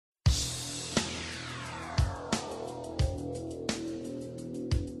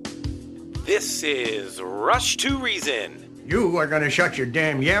This is Rush to Reason. You are going to shut your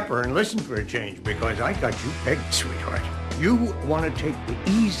damn yapper and listen for a change because I got you pegged, sweetheart. You want to take the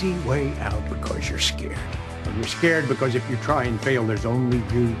easy way out because you're scared. Well, you're scared because if you try and fail, there's only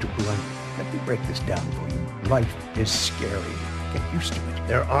you to blame. Let me break this down for you. Life is scary. Get used to it.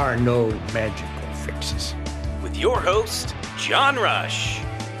 There are no magical fixes. With your host, John Rush.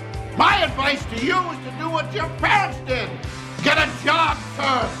 My advice to you is to do what your parents did. Get a job,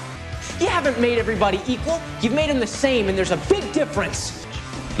 sir. You haven't made everybody equal. You've made them the same, and there's a big difference.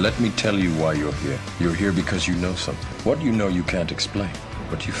 Let me tell you why you're here. You're here because you know something. What you know you can't explain,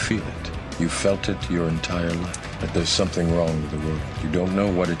 but you feel it. You felt it your entire life. That there's something wrong with the world. You don't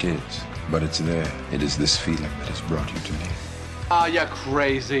know what it is, but it's there. It is this feeling that has brought you to me. Are you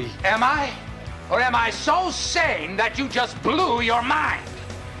crazy? Am I? Or am I so sane that you just blew your mind?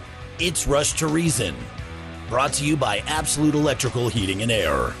 It's Rush to Reason, brought to you by Absolute Electrical Heating and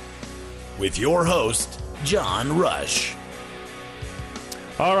Air, with your host, John Rush.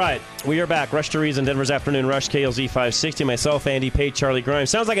 All right, we are back. Rush to Reason, Denver's Afternoon Rush, KLZ 560. Myself, Andy Pate, Charlie Grimes.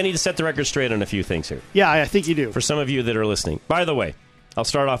 Sounds like I need to set the record straight on a few things here. Yeah, I think you do. For some of you that are listening. By the way, I'll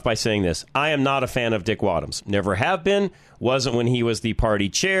start off by saying this. I am not a fan of Dick Wadhams. Never have been. Wasn't when he was the party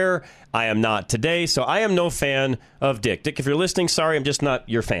chair. I am not today, so I am no fan of Dick. Dick, if you're listening, sorry, I'm just not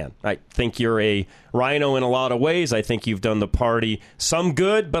your fan. I think you're a rhino in a lot of ways. I think you've done the party some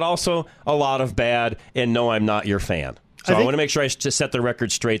good, but also a lot of bad, and no, I'm not your fan. So I want to make sure I just set the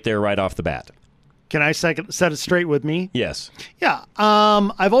record straight there right off the bat. Can I set it straight with me? Yes. Yeah.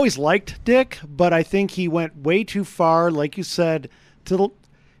 I've always liked Dick, but I think he went way too far, like you said, to the...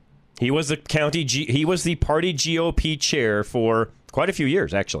 He was the he was the party GOP chair for quite a few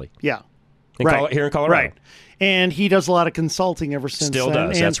years, actually. Yeah. Here in Colorado. Right. And he does a lot of consulting ever since Still then.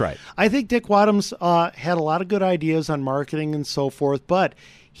 does, and that's right. I think Dick Wadhams had a lot of good ideas on marketing and so forth, but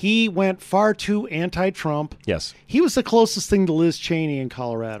he went far too anti-Trump. Yes. He was the closest thing to Liz Cheney in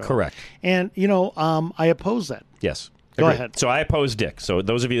Colorado. Correct. And, I oppose that. Yes. Go Agreed. ahead. So I oppose Dick. So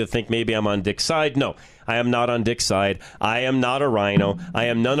those of you that think maybe I'm on Dick's side, no, I am not on Dick's side. I am not a rhino. I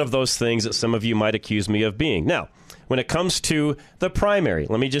am none of those things that some of you might accuse me of being. Now, when it comes to the primary,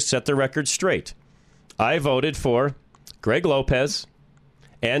 let me just set the record straight. I voted for Greg Lopez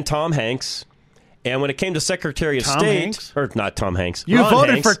and Tom Hanks. And when it came to Secretary of State, or not Tom Hanks, you Ron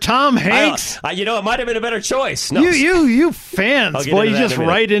voted Hanks, for Tom Hanks. It might have been a better choice. No, you fans, boy, you just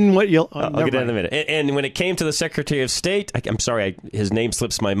write in what you'll. I'll get in a minute. And when it came to the Secretary of State, I'm sorry, his name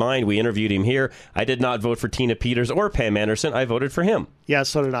slips my mind. We interviewed him here. I did not vote for Tina Peters or Pam Anderson. I voted for him. Yeah,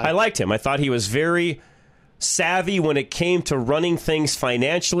 so did I. I liked him. I thought he was very savvy when it came to running things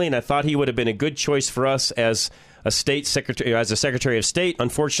financially, and I thought he would have been a good choice for us as a state secretary, as a Secretary of State.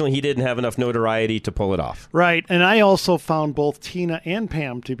 Unfortunately, he didn't have enough notoriety to pull it off. Right, and I also found both Tina and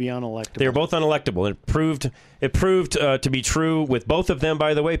Pam to be unelectable. They were both unelectable. It proved to be true with both of them.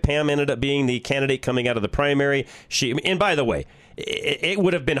 By the way, Pam ended up being the candidate coming out of the primary. And by the way, it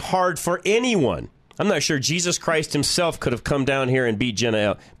would have been hard for anyone. I'm not sure Jesus Christ himself could have come down here and beat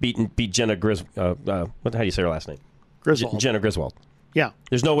Jenna Griswold. How do you say her last name? Griswold. Jenna Griswold. Yeah.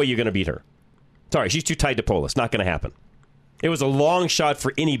 There's no way you're going to beat her. Sorry, she's too tied to Polis. Not going to happen. It was a long shot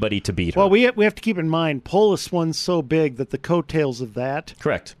for anybody to beat her. Well, we have to keep in mind, Polis won so big that the coattails of that.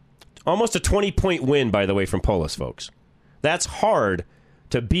 Correct. Almost a 20-point win, by the way, from Polis, folks. That's hard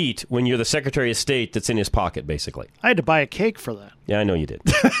to beat when you're the Secretary of State that's in his pocket, basically. I had to buy a cake for that. Yeah, I know you did.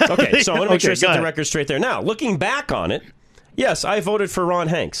 Okay, so I want to make sure I set the record straight there. Now, looking back on it, yes, I voted for Ron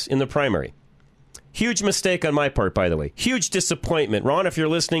Hanks in the primary. Huge mistake on my part, by the way. Huge disappointment. Ron, if you're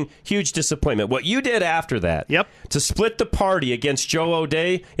listening, huge disappointment. What you did after that, to split the party against Joe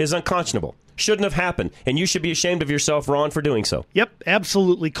O'Dea, is unconscionable. Shouldn't have happened. And you should be ashamed of yourself, Ron, for doing so. Yep,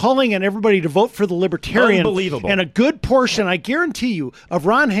 absolutely. Calling on everybody to vote for the Libertarian. Unbelievable. And a good portion, I guarantee you, of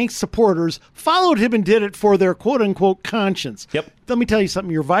Ron Hanks supporters followed him and did it for their quote-unquote conscience. Yep. Let me tell you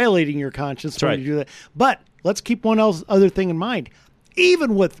something. You're violating your conscience when you do that. But let's keep other thing in mind.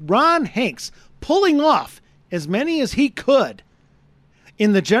 Even with Ron Hanks pulling off as many as he could,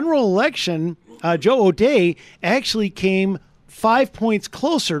 in the general election, Joe O'Dea actually came 5 points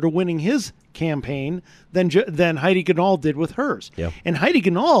closer to winning his campaign than Heidi Ganahl did with hers. Yeah. And Heidi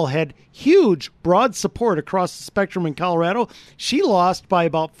Ganahl had huge, broad support across the spectrum in Colorado. She lost by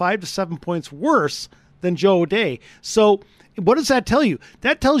about 5 to 7 points worse than Joe O'Dea. So what does that tell you?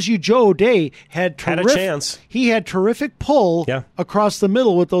 That tells you Joe O'Dea had a chance. He had terrific pull across the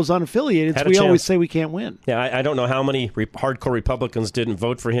middle with those unaffiliated. We always say we can't win. Yeah, I don't know how many hardcore Republicans didn't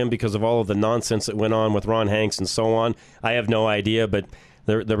vote for him because of all of the nonsense that went on with Ron Hanks and so on. I have no idea, but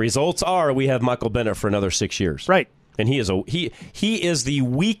the results are we have Michael Bennet for another 6 years. Right. And he is the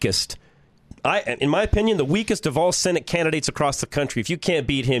weakest in my opinion, the weakest of all Senate candidates across the country. If you can't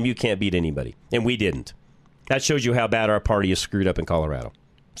beat him, you can't beat anybody. And we didn't. That shows you how bad our party is screwed up in Colorado.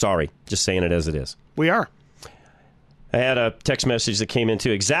 Sorry, just saying it as it is. We are. I had a text message that came in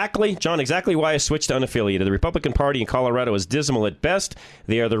too. Exactly why I switched to unaffiliated. The Republican Party in Colorado is dismal at best.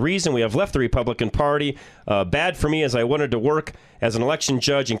 They are the reason we have left the Republican Party. Bad for me as I wanted to work as an election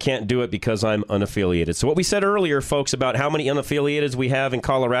judge and can't do it because I'm unaffiliated. So what we said earlier, folks, about how many unaffiliateds we have in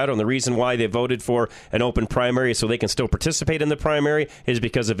Colorado and the reason why they voted for an open primary so they can still participate in the primary is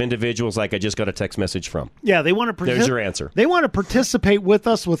because of individuals like I just got a text message from. Yeah, they want to. There's your answer. They want to participate with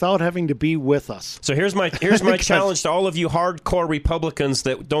us without having to be with us. So here's my challenge to all of you hardcore Republicans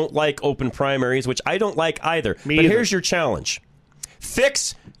that don't like open primaries, which I don't like either. But here's your challenge.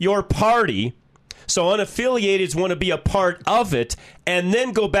 Fix your party so unaffiliateds want to be a part of it, and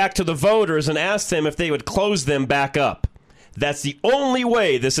then go back to the voters and ask them if they would close them back up. That's the only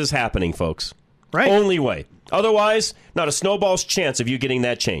way this is happening, folks. Right. Only way. Otherwise, not a snowball's chance of you getting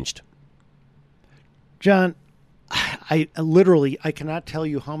that changed. John, I literally cannot tell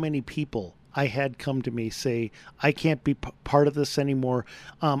you how many people I had come to me say, I can't be part of this anymore.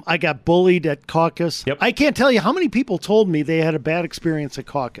 I got bullied at caucus. Yep. I can't tell you how many people told me they had a bad experience at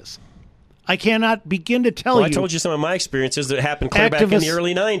caucus. I cannot begin to tell you. I told you some of my experiences that happened clear back in the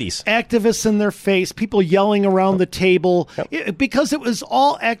early 90s. Activists in their face, people yelling around the table, because it was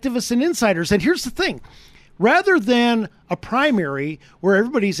all activists and insiders. And here's the thing. Rather than a primary where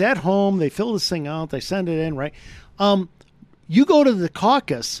everybody's at home, they fill this thing out, they send it in, right? You go to the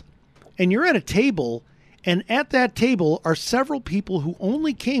caucus, and you're at a table, and at that table are several people who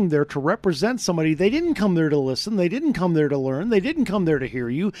only came there to represent somebody. They didn't come there to listen. They didn't come there to learn. They didn't come there to hear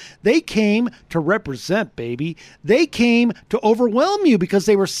you. They came to represent, baby. They came to overwhelm you because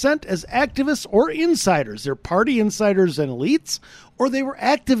they were sent as activists or insiders. They're party insiders and elites, or they were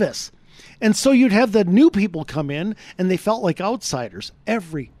activists. And so you'd have the new people come in, and they felt like outsiders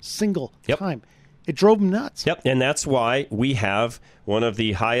every single time. It drove them nuts. Yep, and that's why we have one of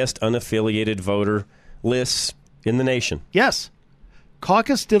the highest unaffiliated voter lists in the nation. Yes.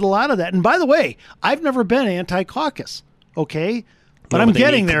 Caucus did a lot of that. And by the way, I've never been anti-caucus, okay? But I'm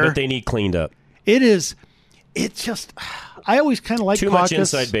getting there. But they need cleaned up. It's just, I always kind of like Too caucus. much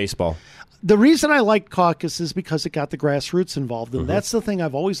inside baseball. The reason I like caucus is because it got the grassroots involved. And that's the thing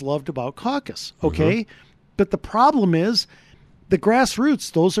I've always loved about caucus, okay? But the problem is the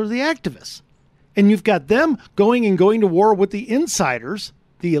grassroots, those are the activists. And you've got them going to war with the insiders,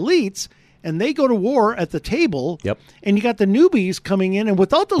 the elites, and they go to war at the table. Yep. And you got the newbies coming in, and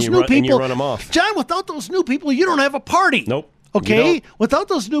without those new people, and you run them off. John, without those new people, you don't have a party. Nope. Okay? Without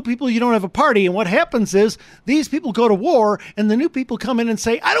those new people, you don't have a party. And what happens is these people go to war, and the new people come in and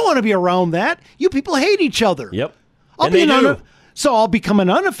say, I don't want to be around that. You people hate each other. Yep. So I'll become an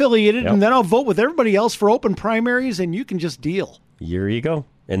unaffiliated, and then I'll vote with everybody else for open primaries, and you can just deal. Here you go.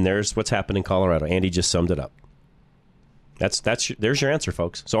 And there's what's happened in Colorado. Andy just summed it up. There's your answer,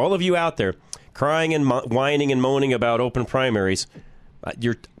 folks. So all of you out there crying and whining and moaning about open primaries,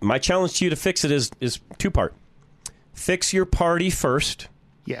 my challenge to you to fix it is two-part. Fix your party first.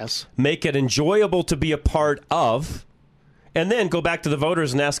 Yes. Make it enjoyable to be a part of, and then go back to the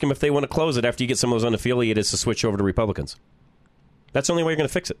voters and ask them if they want to close it after you get some of those unaffiliated to switch over to Republicans. That's the only way you're going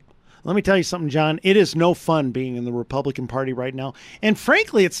to fix it. Let me tell you something, John. It is no fun being in the Republican Party right now. And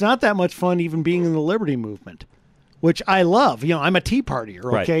frankly, it's not that much fun even being in the Liberty Movement, which I love. You know, I'm a Tea Partier,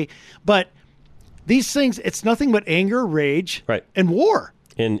 okay? Right. But these things, it's nothing but anger, rage, and war.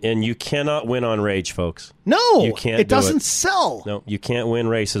 And you cannot win on rage, folks. No, you can't. It doesn't sell. No, you can't win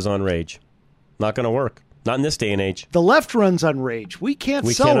races on rage. Not going to work. Not in this day and age. The left runs on rage. We can't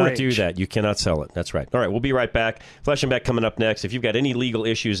sell rage. We cannot do that. You cannot sell it. That's right. All right, we'll be right back. Flesh and Beck coming up next. If you've got any legal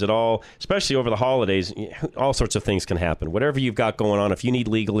issues at all, especially over the holidays, all sorts of things can happen. Whatever you've got going on, if you need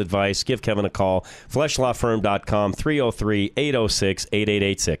legal advice, give Kevin a call. FleshLawFirm.com,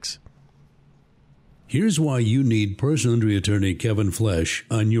 303-806-8886. Here's why you need personal injury attorney Kevin Flesh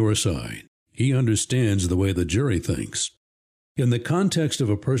on your side. He understands the way the jury thinks. In the context of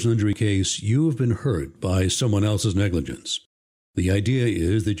a personal injury case, you have been hurt by someone else's negligence. The idea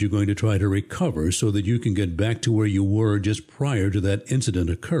is that you're going to try to recover so that you can get back to where you were just prior to that incident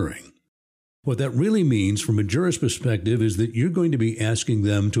occurring. What that really means from a juror's perspective is that you're going to be asking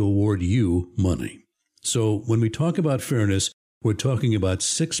them to award you money. So when we talk about fairness, we're talking about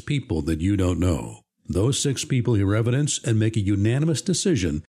 6 people that you don't know. Those 6 people hear evidence and make a unanimous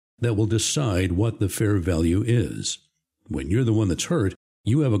decision that will decide what the fair value is. When you're the one that's hurt,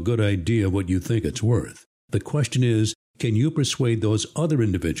 you have a good idea what you think it's worth. The question is, can you persuade those other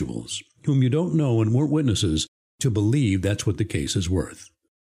individuals, whom you don't know and weren't witnesses, to believe that's what the case is worth?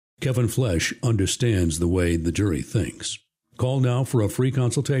 Kevin Flesh understands the way the jury thinks. Call now for a free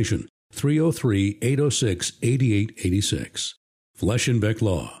consultation. 303-806-8886. Flesh and Beck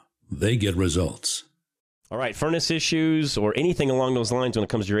Law. They get results. All right, furnace issues or anything along those lines when it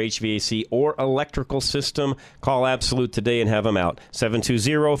comes to your HVAC or electrical system, call Absolute today and have them out.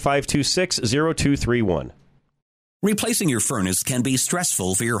 720-526-0231. Replacing your furnace can be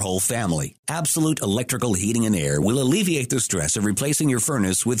stressful for your whole family. Absolute Electrical Heating and Air will alleviate the stress of replacing your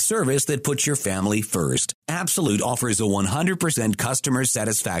furnace with service that puts your family first. Absolute offers a 100% customer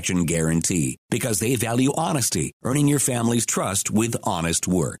satisfaction guarantee because they value honesty, earning your family's trust with honest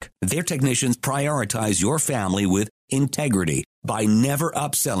work. Their technicians prioritize your family with integrity by never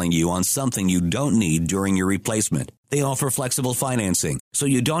upselling you on something you don't need during your replacement. They offer flexible financing, so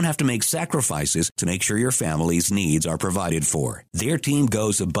you don't have to make sacrifices to make sure your family's needs are provided for. Their team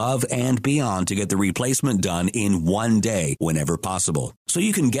goes above and beyond to get the replacement done in one day whenever possible, so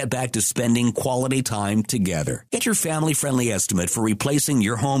you can get back to spending quality time together. Get your family-friendly estimate for replacing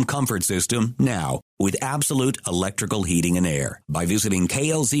your home comfort system now with Absolute Electrical Heating and Air by visiting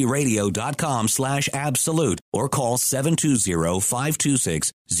klzradio.com/absolute or call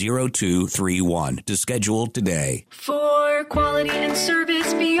 720-526-0231 to schedule today. For quality and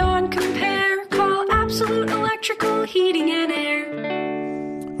service beyond compare, call Absolute Electrical Heating and Air.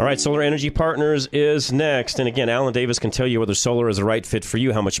 All right, Solar Energy Partners is next. And again, Alan Davis can tell you whether solar is the right fit for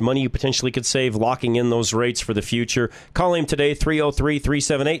you, how much money you potentially could save, locking in those rates for the future. Call him today,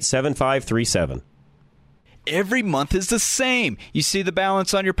 303-378-7537. Every month is the same. You see the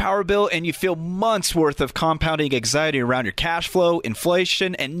balance on your power bill and you feel months worth of compounding anxiety around your cash flow,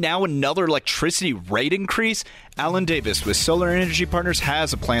 inflation, and now another electricity rate increase. Alan Davis with Solar Energy Partners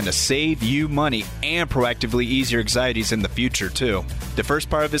has a plan to save you money and proactively ease your anxieties in the future, too. The first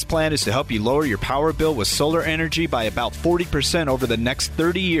part of his plan is to help you lower your power bill with solar energy by about 40% over the next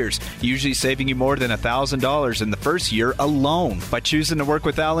 30 years, usually saving you more than $1,000 in the first year alone. By choosing to work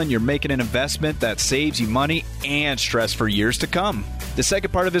with Alan, you're making an investment that saves you money and stress for years to come. The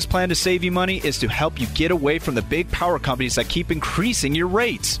second part of his plan to save you money is to help you get away from the big power companies that keep increasing your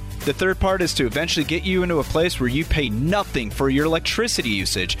rates. The third part is to eventually get you into a place where you pay nothing for your electricity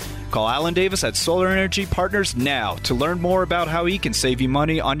usage. Call Alan Davis at Solar Energy Partners now to learn more about how he can save you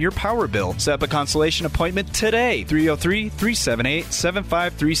money on your power bill. Set up a consultation appointment today.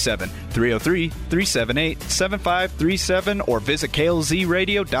 303-378-7537. 303-378-7537 or visit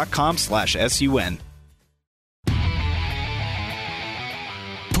klzradio.com/sun.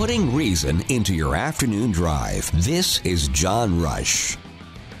 Putting reason into your afternoon drive. This is John Rush.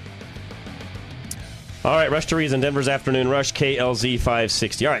 All right, Rush to Reason, Denver's Afternoon Rush, KLZ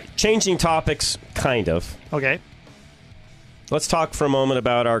 560. All right, changing topics, kind of. Okay. Let's talk for a moment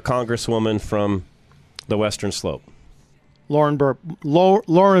about our congresswoman from the Western Slope. Lauren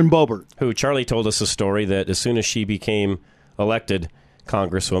Boebert. Who, Charlie told us a story that as soon as she became elected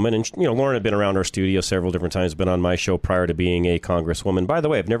congresswoman, and, you know, Lauren had been around our studio several different times, been on my show prior to being a congresswoman. By the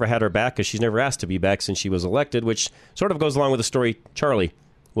way, I've never had her back because she's never asked to be back since she was elected, which sort of goes along with the story Charlie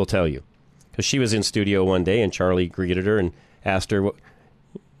will tell you. Because she was in studio one day, and Charlie greeted her and asked her what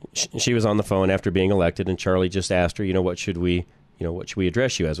she was on the phone after being elected, and Charlie just asked her, what should we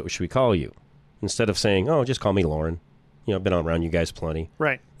address you as? What should we call you? Instead of saying, oh, just call me Lauren. I've been around you guys plenty.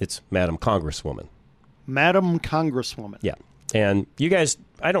 Right. It's Madam Congresswoman. Madam Congresswoman. Yeah. And you guys,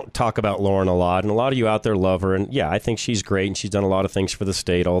 I don't talk about Lauren a lot, and a lot of you out there love her, and yeah, I think she's great, and she's done a lot of things for the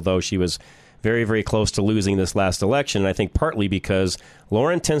state, although she was very, very close to losing this last election, and I think partly because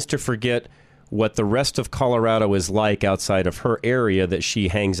Lauren tends to forget what the rest of Colorado is like outside of her area that she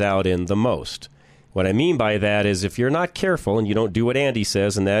hangs out in the most. What I mean by that is if you're not careful and you don't do what Andy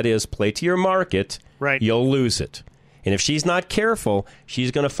says, and that is play to your market, right, you'll lose it. And if she's not careful,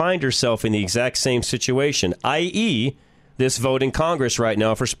 she's going to find herself in the exact same situation, i.e., this vote in Congress right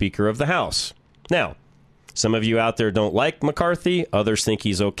now for Speaker of the House. Now, some of you out there don't like McCarthy. Others think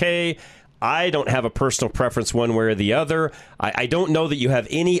he's okay. I don't have a personal preference one way or the other. I don't know that you have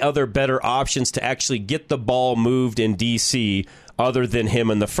any other better options to actually get the ball moved in D.C. other than him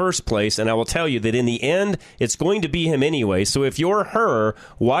in the first place. And I will tell you that in the end, it's going to be him anyway. So if you're her,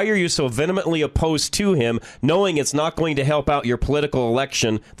 why are you so vehemently opposed to him, knowing it's not going to help out your political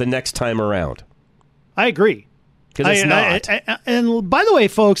election the next time around? I agree. Because it's not. And by the way,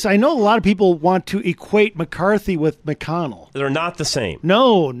 folks, I know a lot of people want to equate McCarthy with McConnell. They're not the same.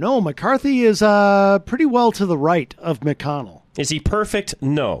 No. McCarthy is pretty well to the right of McConnell. Is he perfect?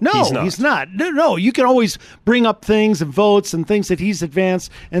 No, he's not. No, you can always bring up things and votes and things that he's advanced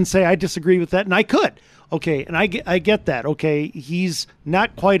and say, I disagree with that, and I could. Okay, and I get that. Okay, he's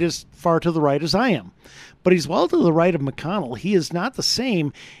not quite as far to the right as I am, but he's well to the right of McConnell. He is not the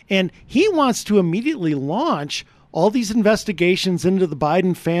same, and he wants to immediately launch all these investigations into the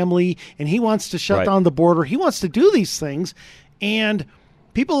Biden family, and he wants to shut down the border. He wants to do these things, and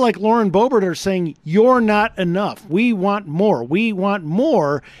people like Lauren Boebert are saying, you're not enough. We want more. We want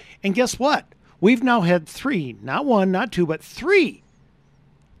more. And guess what? We've now had 3, not 1, not 2, but 3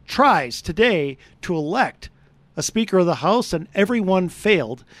 tries today to elect a Speaker of the House, and everyone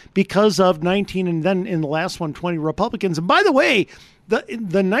failed because of 19, and then in the last one, 20 Republicans. And by the way,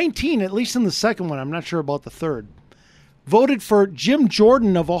 the 19, at least in the second one, I'm not sure about the third, voted for Jim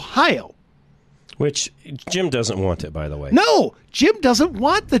Jordan of Ohio. Which Jim doesn't want it, by the way. No, Jim doesn't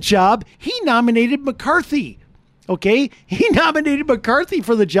want the job. He nominated McCarthy. Okay? He nominated McCarthy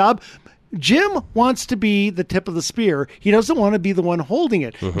for the job. Jim wants to be the tip of the spear. He doesn't want to be the one holding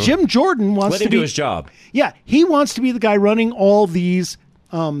it. Mm-hmm. Jim Jordan wants to do his job. Yeah, he wants to be the guy running all these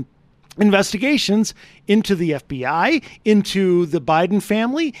investigations into the FBI, into the Biden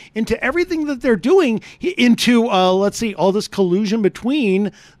family, into everything that they're doing, into, all this collusion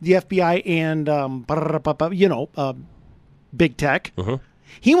between the FBI and, big tech. Mm-hmm.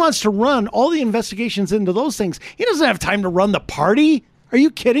 He wants to run all the investigations into those things. He doesn't have time to run the party. Are you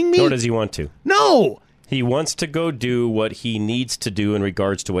kidding me? Nor does he want to. No. He wants to go do what he needs to do in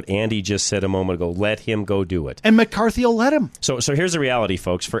regards to what Andy just said a moment ago. Let him go do it. And McCarthy will let him. So here's the reality,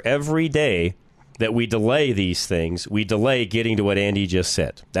 folks. For every day that we delay these things, we delay getting to what Andy just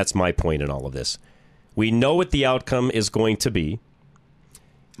said. That's my point in all of this. We know what the outcome is going to be.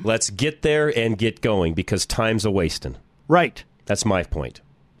 Let's get there and get going because time's a-wasting. Right. That's my point.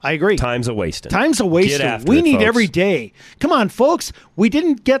 I agree. Time's a-wasting. Time's a-wasting. We need every day. Come on, folks. We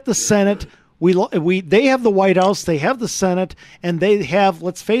didn't get the Senate. They have the White House, they have the Senate, and they have,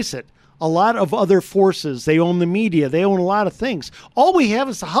 let's face it, a lot of other forces. They own the media. They own a lot of things. All we have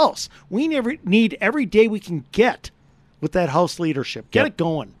is the House. We need every day we can get with that House leadership. Get it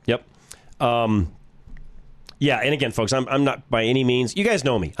going. Yep. Yeah, and again, folks, I'm not by any means, you guys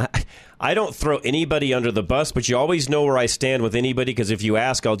know me. I don't throw anybody under the bus, but you always know where I stand with anybody because if you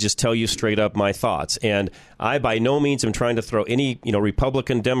ask, I'll just tell you straight up my thoughts. And I by no means am trying to throw any,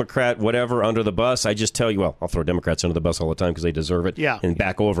 Republican, Democrat, whatever under the bus. I just tell you, well, I'll throw Democrats under the bus all the time because they deserve it. Yeah. And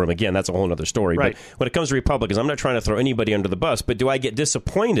back over them again. That's a whole other story. Right. But when it comes to Republicans, I'm not trying to throw anybody under the bus, but do I get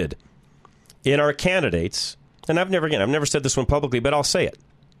disappointed in our candidates? And I've never said this one publicly, but I'll say it.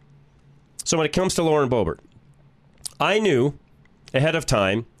 So when it comes to Lauren Boebert, I knew ahead of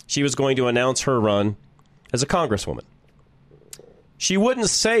time she was going to announce her run as a congresswoman. She wouldn't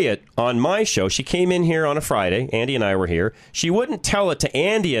say it on my show. She came in here on a Friday. Andy and I were here. She wouldn't tell it to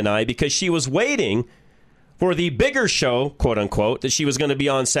Andy and I because she was waiting for the bigger show, quote unquote, that she was going to be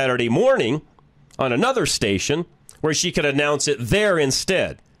on Saturday morning on another station where she could announce it there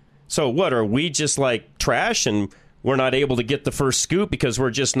instead. So what, are we just like trash and we're not able to get the first scoop because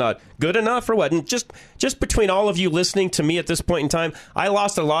we're just not good enough or what? And just between all of you listening to me at this point in time, I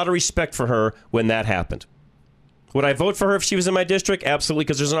lost a lot of respect for her when that happened. Would I vote for her if she was in my district? Absolutely,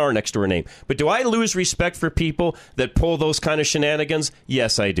 because there's an R next to her name. But do I lose respect for people that pull those kind of shenanigans?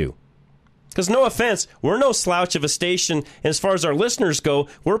 Yes, I do. Because no offense, we're no slouch of a station. And as far as our listeners go,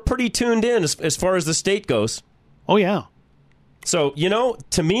 we're pretty tuned in as far as the state goes. Oh, yeah. So,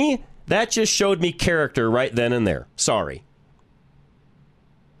 to me, that just showed me character right then and there. Sorry.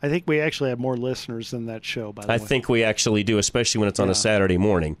 I think we actually have more listeners than that show, by the way. I think we actually do, especially when it's on a Saturday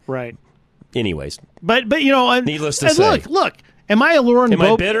morning. Right. Anyways. But needless to say. Look. Am I a Lauren Am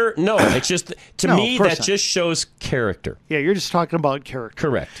I bitter? No. It's just, to me, that not. just shows character. Yeah, you're just talking about character.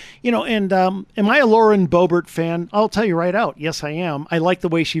 Correct. And am I a Lauren Boebert fan? I'll tell you right out. Yes, I am. I like the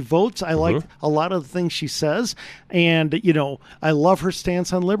way she votes. I like a lot of the things she says. And, I love her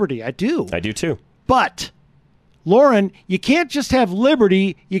stance on liberty. I do. I do, too. But, Lauren, you can't just have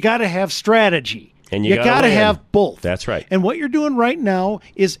liberty. You got to have strategy. And you got to have both. That's right. And what you're doing right now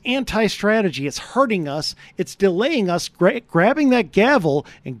is anti-strategy. It's hurting us. It's delaying us grabbing that gavel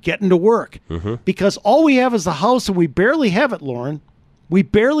and getting to work. Mm-hmm. Because all we have is the House, and we barely have it, Lauren. We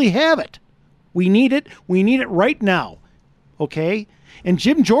barely have it. We need it. We need it right now. Okay? And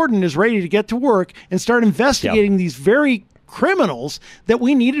Jim Jordan is ready to get to work and start investigating these very criminals that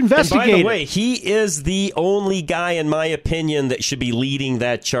we need investigated. And by the way, he is the only guy, in my opinion, that should be leading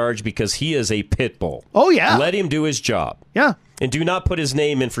that charge because he is a pit bull. Oh, yeah. Let him do his job. Yeah. And do not put his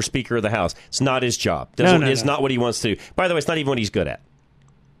name in for Speaker of the House. It's not his job. It's not what he wants to do. By the way, it's not even what he's good at.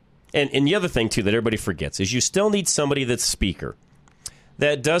 And the other thing, too, that everybody forgets is you still need somebody that's Speaker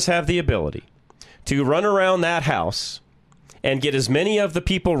that does have the ability to run around that House and get as many of the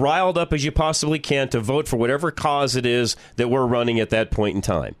people riled up as you possibly can to vote for whatever cause it is that we're running at that point in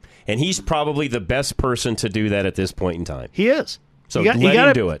time. And he's probably the best person to do that at this point in time. He is. So let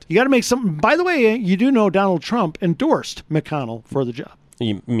him do it. You got to make something. By the way, you do know Donald Trump endorsed McConnell for the job.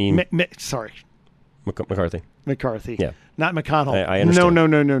 You mean? Sorry. McCarthy. McCarthy. Yeah. Not McConnell. I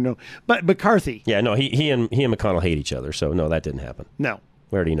understand. No. But McCarthy. Yeah, no, he and McConnell hate each other, so no, that didn't happen. No.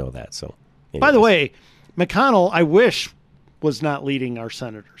 We already know that, so. Anyways. By the way, McConnell, I wish, was not leading our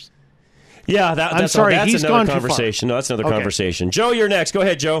senators. Yeah, that's he's another gone conversation. No, that's another conversation. Joe, you're next. Go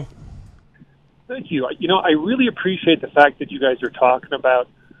ahead, Joe. Thank you. I really appreciate the fact that you guys are talking about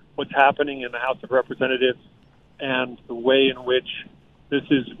what's happening in the House of Representatives and the way in which this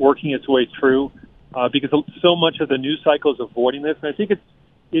is working its way through, because so much of the news cycle is avoiding this. And I think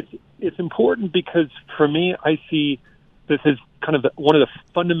it's important because, for me, I see this as kind of one of the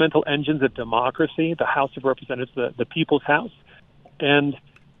fundamental engines of democracy, the House of Representatives, the People's House. And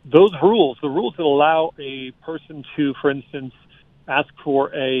those rules, the rules that allow a person to, for instance, ask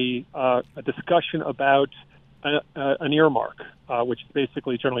for a discussion about an earmark, which is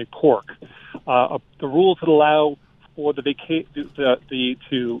basically generally pork. The rules that allow for to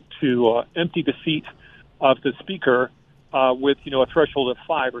empty the seat of the speaker with a threshold of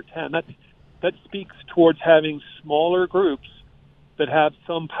 5 or 10. That speaks towards having smaller groups that have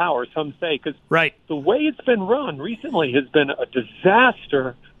some power, some say. Because the way it's been run recently has been a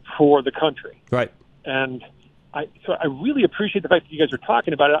disaster for the country. Right. And I really appreciate the fact that you guys are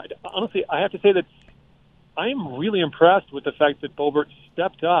talking about it. Honestly, I have to say that I am really impressed with the fact that Boebert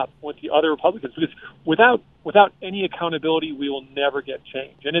stepped up with the other Republicans, because without any accountability, we will never get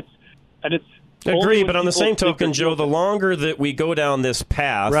change. And it's agree, but on the same token, Joe, the longer that we go down this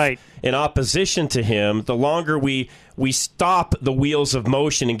path in opposition to him, the longer we stop the wheels of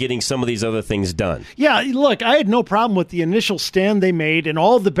motion and getting some of these other things done. Yeah, look, I had no problem with the initial stand they made and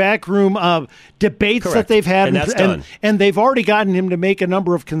all the backroom debates that they've had. And that's done. And they've already gotten him to make a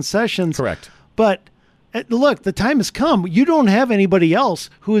number of concessions. Correct. But look, the time has come. You don't have anybody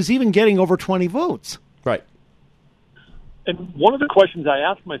else who is even getting over 20 votes. Right. And one of the questions I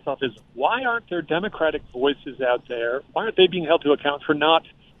ask myself is, why aren't there Democratic voices out there? Why aren't they being held to account for not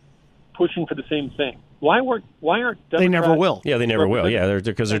pushing for the same thing? Why aren't Democrats? They never will. Yeah, they never will. Yeah,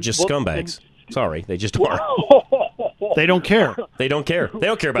 because they're just scumbags. Sorry, they just are. They don't care. They don't care. They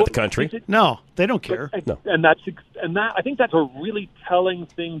don't care about the country. No, they don't care. No. And I think that's a really telling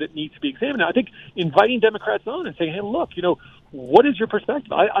thing that needs to be examined. I think inviting Democrats on and saying, "Hey, look, what is your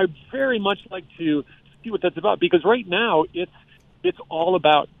perspective?" I very much like to see what that's about, because right now it's all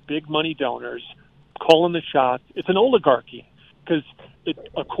about big money donors calling the shots. It's an oligarchy, because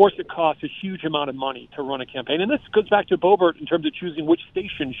of course it costs a huge amount of money to run a campaign. And this goes back to Boebert in terms of choosing which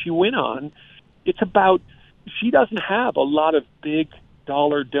station she went on. It's about, she doesn't have a lot of big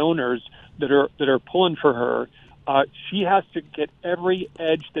dollar donors that are pulling for her. She has to get every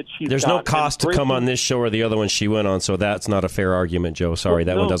edge that she's There's got. no cost to come on this show or the other one she went on, so that's not a fair argument, Joe. Sorry,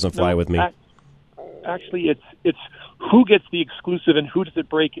 that one doesn't fly with me. Actually, it's who gets the exclusive and who does it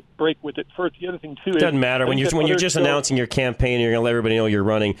break with it first. The other thing too, doesn't matter when you're just announcing your campaign and you're going to let everybody know you're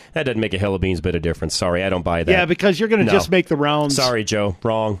running. That doesn't make a hell of beans bit of difference. Sorry, I don't buy that. Yeah, because you're going to just make the rounds. Sorry, Joe.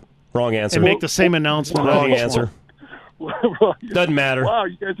 Wrong answer. And make the same announcement. Wrong answer. Doesn't matter. Wow,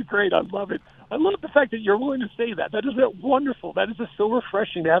 you guys are great. I love it. I love the fact that you're willing to say that. That is wonderful. That is just so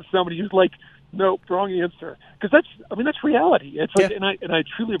refreshing to have somebody who's like, nope, wrong answer. Because that's reality. It's like, and I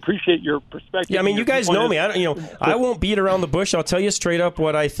truly appreciate your perspective. Yeah, I mean, you guys know me. I won't beat around the bush. I'll tell you straight up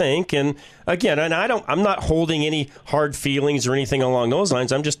what I think. And again, I'm not holding any hard feelings or anything along those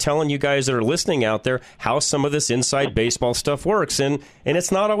lines. I'm just telling you guys that are listening out there how some of this inside baseball stuff works, and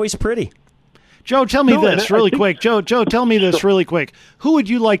it's not always pretty. Joe, tell me this really quick. Joe, tell me this really quick. Who would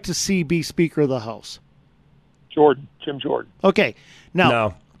you like to see be Speaker of the House? Jim Jordan. Okay. Now.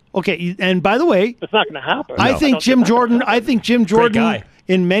 No. Okay, and by the way, it's not going to happen. I think Jim Jordan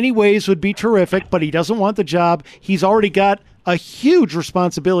in many ways would be terrific, but he doesn't want the job. He's already got a huge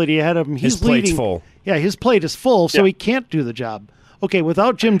responsibility ahead of him. His plate's full. Yeah, his plate is full, so he can't do the job. Okay,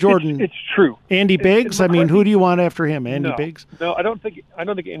 without Jim Jordan, it's true. Andy Biggs. Who do you want after him? Andy Biggs? No, I don't think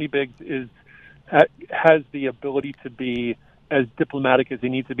Andy Biggs has the ability to be as diplomatic as he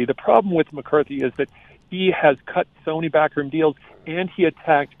needs to be. The problem with McCarthy is that he has cut so many backroom deals, and he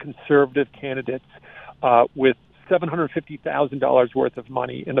attacked conservative candidates with $750,000 worth of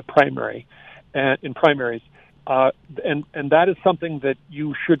money in the primary, in primaries. And that is something that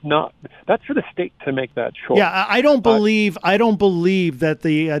you should not. That's for the state to make that choice. Yeah, I don't believe that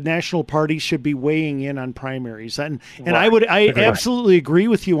the National Party should be weighing in on primaries, and Right. I absolutely agree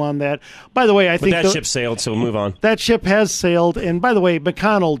with you on that. By the way, I think that ship sailed, so we'll move on. That ship has sailed, and by the way,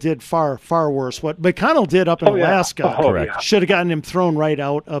 McConnell did far worse. What McConnell did up in Alaska should have gotten him thrown right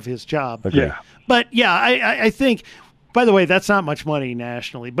out of his job. Okay. Yeah. But yeah, I think. By the way, that's not much money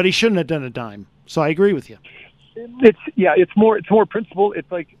nationally, but he shouldn't have done a dime. So I agree with you. It's more principle. It's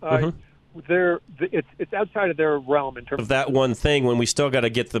like it's outside of their realm in terms of that one thing when we still got to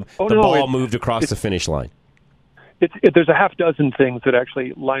get the no, ball moved across the finish line. There's a half dozen things that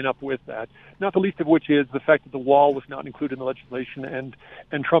actually line up with that. Not the least of which is the fact that the wall was not included in the legislation, and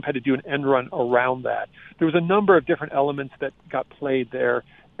Trump had to do an end run around that. There was a number of different elements that got played there,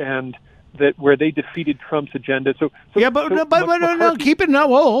 and that where they defeated Trump's agenda. So no, keep it now.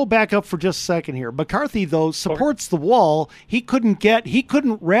 Whoa, back up for just a second here. McCarthy though supports the wall. He couldn't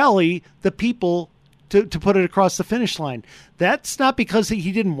rally the people to put it across the finish line. That's not because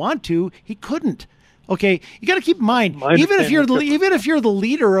he didn't want to. He couldn't. Okay, you got to keep in mind, even if you're the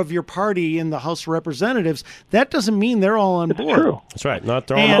leader of your party in the House of Representatives, that doesn't mean they're all on board. True. That's right.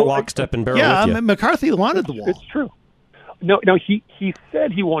 They're all not lockstep and barrel with you. McCarthy wanted the wall. It's true. No, he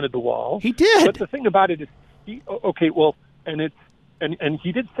said he wanted the wall. He did. But the thing about it is, and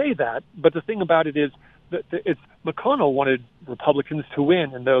he did say that. But the thing about it is that McConnell wanted Republicans to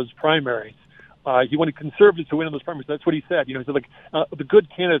win in those primaries. He wanted conservatives to win in those primaries. That's what he said. He said the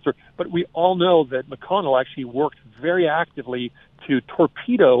good candidates are. But we all know that McConnell actually worked very actively to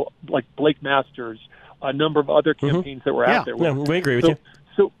torpedo like Blake Masters, a number of other campaigns that were out there. Yeah, we agree with you.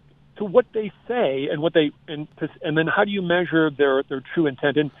 So what they say and then how do you measure their true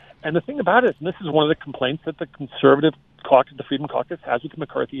intent? And the thing about it, and this is one of the complaints that the conservative caucus, the Freedom Caucus, has with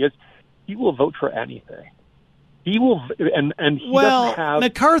McCarthy is he will vote for anything. He will, and he doesn't have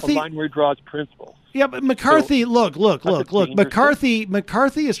a line where he draws principles. Yeah, but McCarthy, look. McCarthy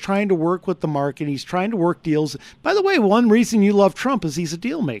is trying to work with the market. He's trying to work deals. By the way, one reason you love Trump is he's a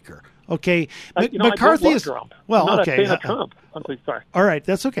deal maker. Okay, McCarthy is Trump. Well, I'm not okay. a fan of Trump. I'm sorry. All right,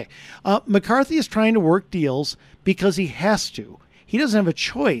 that's okay. McCarthy is trying to work deals because he has to. He doesn't have a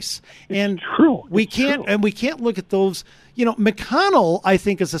choice, and we can't look at those. McConnell, I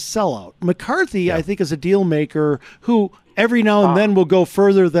think, is a sellout. McCarthy, I think, is a deal maker who every now and then will go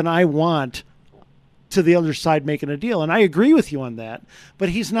further than I want to the other side making a deal, and I agree with you on that. But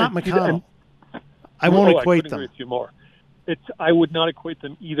he's not McConnell. I won't equate them. I agree with you more. I would not equate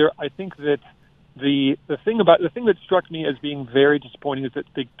them either. I think that the thing that struck me as being very disappointing is that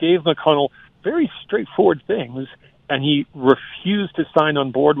they gave McConnell very straightforward things, and he refused to sign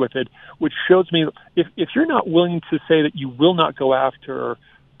on board with it, which shows me if you're not willing to say that you will not go after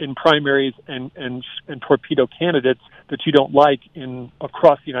in primaries and torpedo candidates that you don't like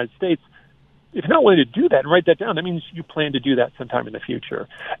across the United States, if you're not willing to do that and write that down, that means you plan to do that sometime in the future.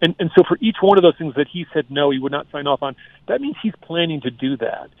 And so for each one of those things that he said no, he would not sign off on, that means he's planning to do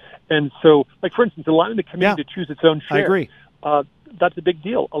that. And so, like, for instance, allowing the committee to choose its own share. I agree. That's a big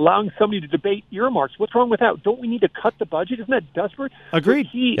deal. Allowing somebody to debate earmarks. What's wrong with that? Don't we need to cut the budget? Isn't that desperate? Agreed.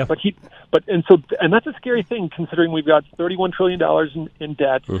 And that's a scary thing considering we've got $31 trillion in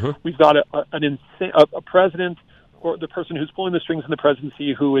debt. Mm-hmm. We've got a president, or the person who's pulling the strings in the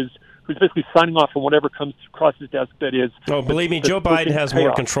presidency, who's basically signing off on whatever comes across his desk that is. Oh, believe me, Joe Biden has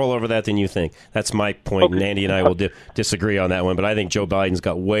more control over that than you think. That's my point, and Andy and I will disagree on that one, but I think Joe Biden's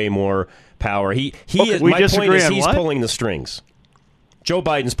got way more power. He's pulling the strings. Joe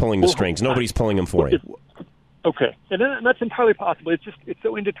Biden's pulling the strings. Nobody's pulling them for him. Okay, and that's entirely possible. It's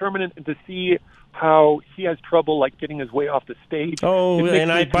so indeterminate, and to see how he has trouble like getting his way off the stage. Oh,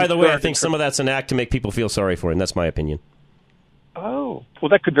 and by the way, I think some of that's an act to make people feel sorry for him. That's my opinion. Oh, well,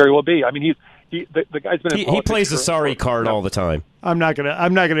 that could very well be. I mean, the guy's been. He plays the sorry card all the time. I'm not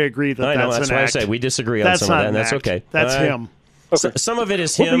gonna agree that. I know, that's an why act. I say we disagree on some of that, and that's okay. That's him. Okay. Some of it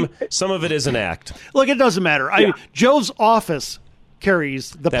is him. Some of it is an act. Look, it doesn't matter. Joe's office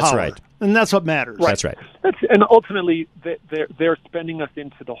carries the power. That's right. And that's what matters. Right. That's right. And ultimately, they're spending us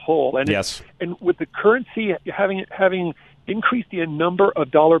into the hole. And yes. And with the currency having increased the number of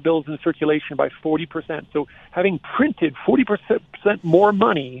dollar bills in circulation by 40%, so having printed 40% more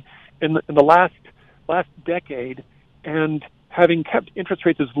money in the last decade, and having kept interest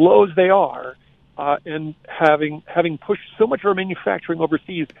rates as low as they are, and having pushed so much of our manufacturing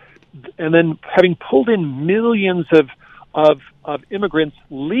overseas, and then having pulled in millions of immigrants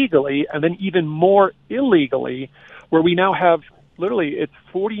legally and then even more illegally, where we now have literally it's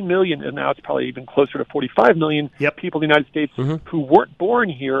 40 million, and now it's probably even closer to 45 million people in the United States who weren't born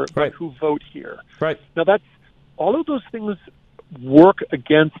here but who vote here. Right. Now all of those things work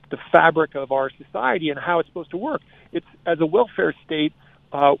against the fabric of our society and how it's supposed to work. It's as a welfare state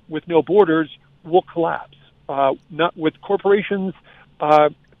with no borders will collapse. Not with corporations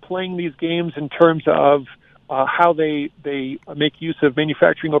playing these games in terms of how they make use of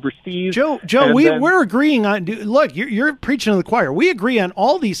manufacturing overseas. Joe, we're agreeing on. Look, you're preaching to the choir. We agree on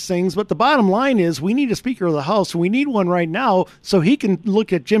all these things, but the bottom line is we need a Speaker of the House, and we need one right now so he can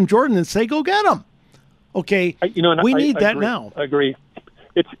look at Jim Jordan and say, "Go get him." Okay, we need that agree. now. I agree.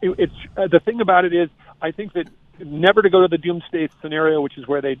 It's the thing about it is I think that never to go to the doomsday scenario, which is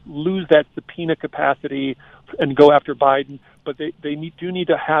where they lose that subpoena capacity and go after Biden, but they do need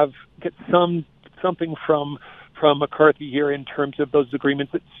to get something from McCarthy here in terms of those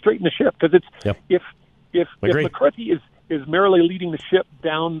agreements that straighten the ship, because it's if McCarthy is merely leading the ship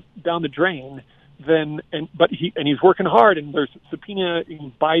down the drain, then but he's working hard, and there's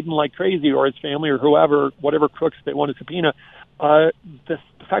subpoenaing Biden like crazy, or his family, or whatever crooks they want to subpoena. The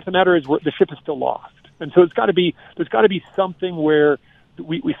fact of the matter is the ship is still lost, and so there's got to be something where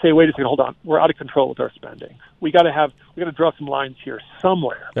we say, wait a second, hold on, we're out of control with our spending. We got to draw some lines here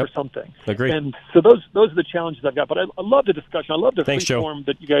somewhere for something. Agreed. And so those are the challenges I've got. But I love the discussion. I love the free form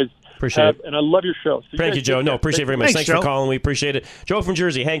that you guys have, and I love your show. So Thank you, Joe. Appreciate it very much. Thanks for calling. We appreciate it. Joe from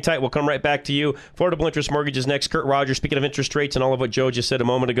Jersey, hang tight. We'll come right back to you. Affordable Interest Mortgages next. Kurt Rogers, speaking of interest rates and all of what Joe just said a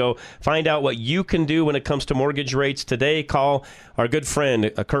moment ago, find out what you can do when it comes to mortgage rates today. Call our good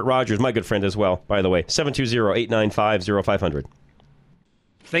friend, Kurt Rogers, my good friend as well, by the way, 720-895-0500.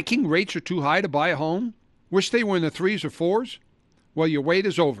 Thinking rates are too high to buy a home? Wish they were in the 3s or 4s? Well, your wait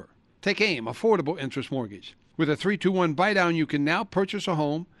is over. Take AIM, Affordable Interest Mortgage. With a 3-2-1 buy-down, you can now purchase a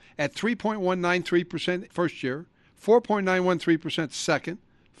home at 3.193% first year, 4.913% second,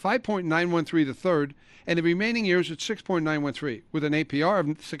 5.913% the third, and the remaining years at 6.913% with an APR of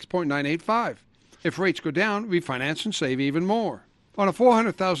 6.985%. If rates go down, refinance and save even more. On a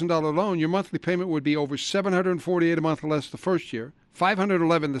 $400,000 loan, your monthly payment would be over $748 a month less the first year,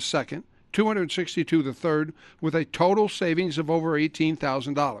 $511 the second, $262 the third, with a total savings of over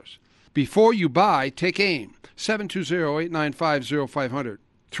 $18,000. Before you buy, take AIM, 720-895-0500.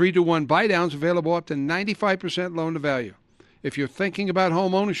 3-to-1 buy-downs available up to 95% loan to value. If you're thinking about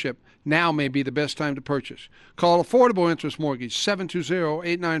home ownership, now may be the best time to purchase. Call Affordable Interest Mortgage,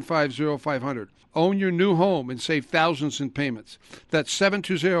 720-895-0500. Own your new home and save thousands in payments. That's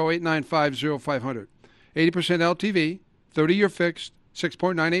 720-895-0500. 80% LTV, 30-year fixed,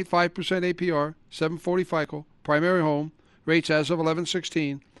 6.985% APR, 740 FICO, primary home, rates as of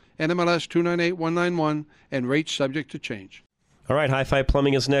 11/16, NMLS 298191, and rates subject to change. All right, High Five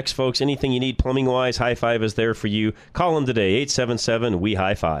Plumbing is next, folks. Anything you need plumbing-wise, High Five is there for you. Call them today,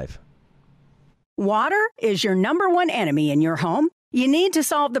 877-WE-HIGH-FIVE. Water is your number one enemy in your home. You need to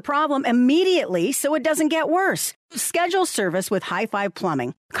solve the problem immediately so it doesn't get worse. Schedule service with High Five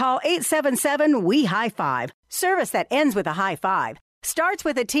Plumbing. Call 877-WE-HIGH-FIVE. Service that ends with a high five. Starts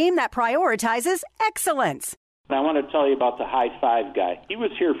with a team that prioritizes excellence. I want to tell you about the High Five guy. He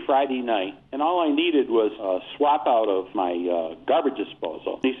was here Friday night, and all I needed was a swap out of my garbage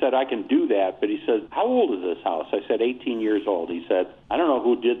disposal. He said, I can do that, but he said, how old is this house? I said, 18 years old. He said, I don't know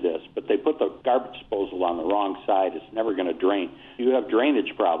who did this, but they put the garbage disposal on the wrong side. It's never going to drain. You have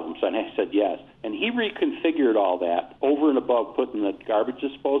drainage problems. And I said, yes. And he reconfigured all that over and above putting the garbage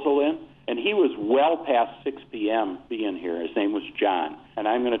disposal in. And he was well past 6 p.m. being here. His name was John. And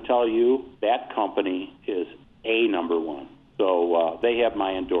I'm going to tell you, that company is number one. So they have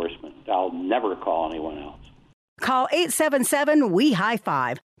my endorsement. I'll never call anyone else. Call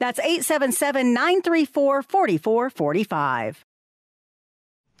 877-WE-HIGH-FIVE. That's 877-934-4445.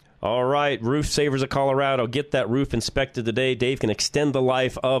 All right, Roof Savers of Colorado. Get that roof inspected today. Dave can extend the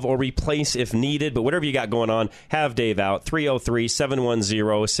life of or replace if needed, but whatever you got going on, have Dave out.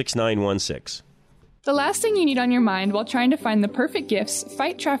 303-710-6916. The last thing you need on your mind while trying to find the perfect gifts,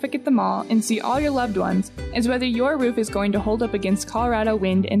 fight traffic at the mall, and see all your loved ones is whether your roof is going to hold up against Colorado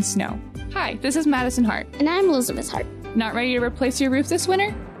wind and snow. Hi, this is Madison Hart. And I'm Elizabeth Hart. Not ready to replace your roof this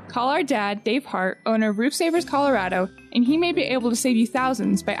winter? Call our dad, Dave Hart, owner of Roof Savers Colorado, and he may be able to save you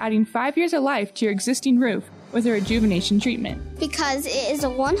thousands by adding 5 years of life to your existing roof with a rejuvenation treatment. Because it is a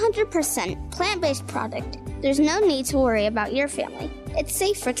 100% plant-based product, there's no need to worry about your family. It's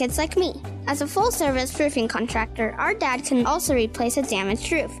safe for kids like me. As a full-service roofing contractor, our dad can also replace a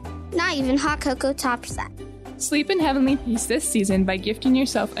damaged roof. Not even hot cocoa tops that. Sleep in heavenly peace this season by gifting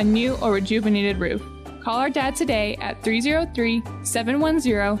yourself a new or rejuvenated roof. Call our dad today at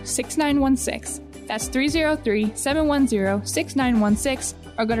 303-710-6916. That's 303-710-6916,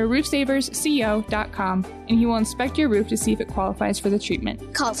 or go to roofsaversco.com, and he will inspect your roof to see if it qualifies for the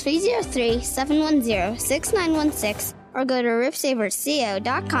treatment. Call 303-710-6916 or go to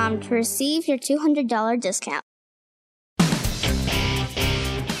roofsaversco.com to receive your $200 discount.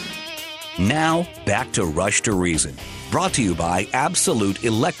 Now, back to Rush to Reason. Brought to you by Absolute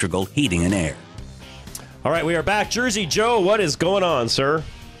Electrical Heating and Air. All right, we are back. Jersey Joe, what is going on, sir?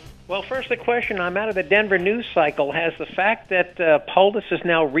 Well, first the question, I'm out of the Denver news cycle. Has the fact that Polis is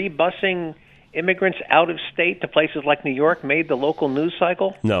now rebusing immigrants out of state to places like New York made the local news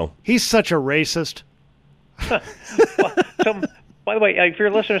cycle? No. He's such a racist. So, by the way, if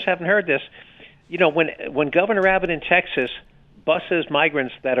your listeners haven't heard this, you know, when Governor Abbott in Texas buses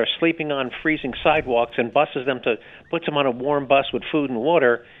migrants that are sleeping on freezing sidewalks and puts them on a warm bus with food and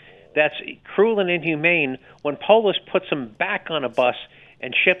water, that's cruel and inhumane. When Polis puts them back on a bus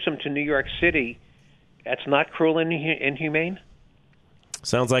and ships them to New York City, that's not cruel and inhumane?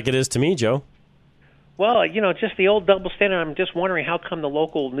 Sounds like it is to me, Joe. Well, you know, just the old double standard. I'm just wondering how come the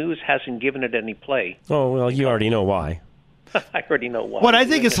local news hasn't given it any play. Oh, well, you already know why. I already know why. What I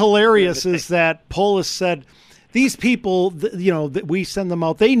think is hilarious is that Polis said, these people, you know, that we send them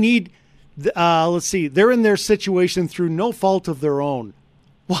out, they need, let's see, they're in their situation through no fault of their own.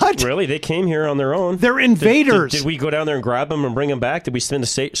 What? Really? They came here on their own? They're invaders. Did we go down there and grab them and bring them back? Did we send a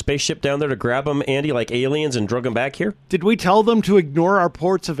spaceship down there to grab them, Andy, like aliens, and drug them back here? Did we tell them to ignore our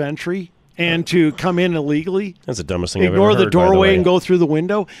ports of entry and to come in illegally? That's the dumbest thing I've ever heard. Ignore the doorway by the way. and go through the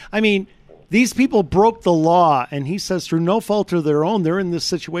window? I mean, these people broke the law, and he says through no fault of their own, they're in this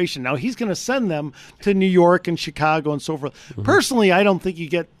situation. Now, he's going to send them to New York and Chicago and so forth. Mm-hmm. Personally, I don't think you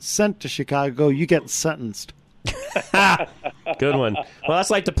get sent to Chicago. You get sentenced. Good one. Well,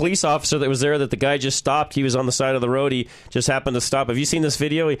 that's like the police officer that was there that the guy just stopped. He was on the side of the road. He just happened to stop. Have you seen this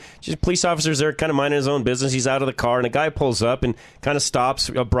video? Police officer's there kind of minding his own business. He's out of the car, and a guy pulls up and kind of stops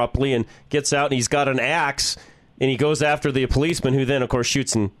abruptly and gets out, and he's got an axe, and he goes after the policeman, who then, of course,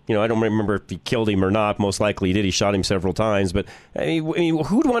 shoots him. You know, I don't remember if he killed him or not. Most likely he did. He shot him several times. But, I mean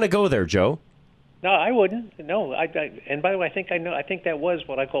who'd want to go there, Joe? No, I wouldn't. No, and by the way, I think that was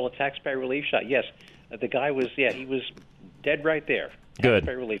what I call a taxpayer relief shot. Yes, the guy was. Yeah, he was dead right there. Good.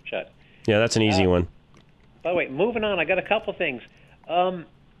 Taxpayer relief shot. Yeah, that's an easy one. By the way, moving on, I got a couple things.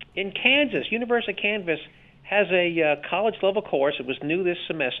 In Kansas, University of Kansas has a college-level course. It was new this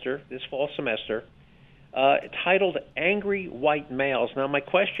fall semester, titled "Angry White Males." Now, my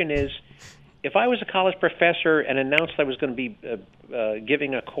question is, if I was a college professor and announced I was going to be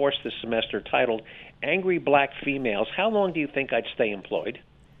giving a course this semester titled "Angry Black Females," how long do you think I'd stay employed?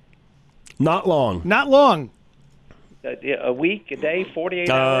 Not long. Not long. A week, a day, 48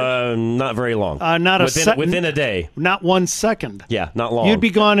 hours? Not very long. Within a day. Not 1 second. Yeah, not long. You'd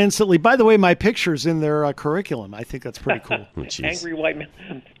be gone instantly. By the way, my picture's in their curriculum. I think that's pretty cool. Angry white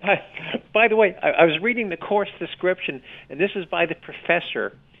man. By the way, I was reading the course description, and this is by the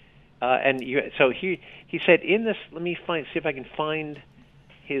professor. So he said in this. Let me see if I can find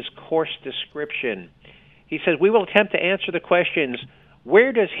his course description. He says, "We will attempt to answer the questions: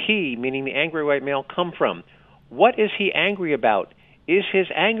 where does he, meaning the angry white male, come from? What is he angry about? Is his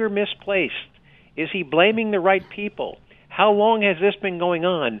anger misplaced? Is he blaming the right people? How long has this been going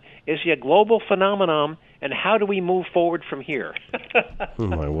on? Is he a global phenomenon? And how do we move forward from here?" Oh,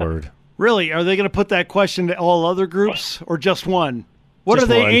 my word. Really? Are they going to put that question to all other groups or just one? What are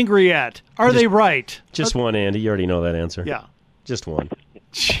they angry at? Are they right? Just one, Andy. You already know that answer. Yeah. Just one.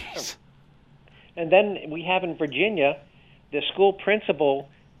 Jeez. And then we have in Virginia the school principal.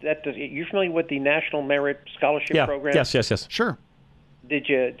 You're familiar with the National Merit Scholarship Program? Yes. Sure. Did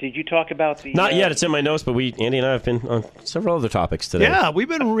you talk about the? Not yet. It's in my notes, but Andy and I have been on several other topics today. Yeah, we've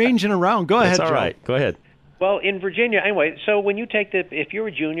been ranging around. Go ahead, That's all Joe. right. Go ahead. Well, in Virginia, anyway. So when you take if you're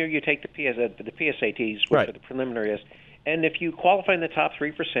a junior, you take the PSATs, which are the preliminaries, and if you qualify in the top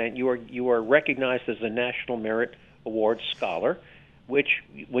 3%, you are recognized as a National Merit Award Scholar. Which,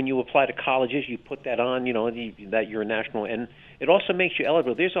 when you apply to colleges, you put that on, that you're a national, and it also makes you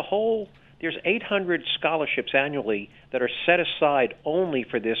eligible. There's 800 scholarships annually that are set aside only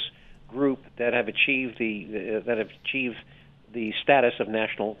for this group that have achieved the status of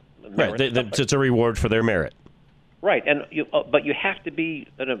national merit. Right, it's a reward for their merit. Right, and but you have to be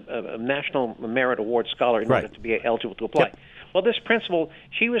a National Merit Award Scholar in order to be eligible to apply. Yep. Well, this principal,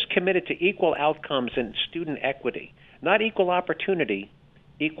 she was committed to equal outcomes and student equity. Not equal opportunity,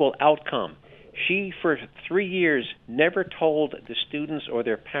 equal outcome. She, for 3 years, never told the students or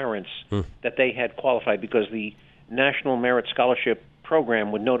their parents that they had qualified, because the National Merit Scholarship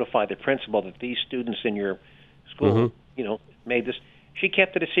Program would notify the principal that these students in your school, made this. She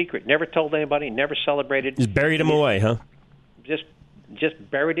kept it a secret, never told anybody, never celebrated. Just buried them away, huh? Just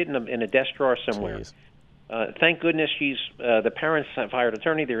buried it in a desk drawer somewhere. Thank goodness she's the parents have hired an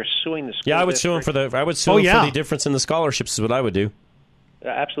attorney. They're suing the school. Yeah, I would sue him for the for the difference in the scholarships. Is what I would do.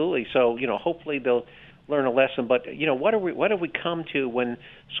 Absolutely. So hopefully they'll learn a lesson. But what have we come to when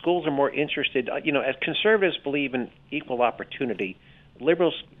schools are more interested? As conservatives believe in equal opportunity,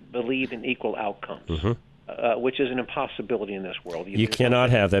 liberals believe in equal outcomes. Mm-hmm. Which is an impossibility in this world. You cannot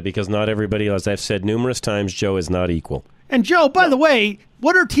have that because not everybody, as I've said numerous times, Joe, is not equal. And Joe, by the way,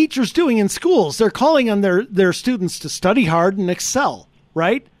 what are teachers doing in schools? They're calling on their students to study hard and excel,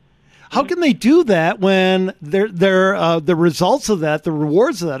 right? How can they do that when the results of that, the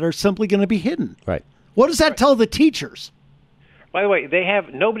rewards of that, are simply going to be hidden? Right. What does that tell the teachers? By the way,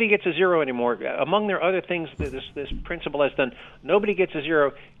 nobody gets a zero anymore. Among their other things that this principal has done, nobody gets a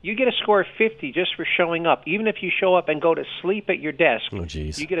zero. You get a score of 50 just for showing up. Even if you show up and go to sleep at your desk,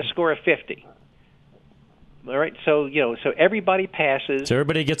 you get a score of 50. All right, so everybody passes. So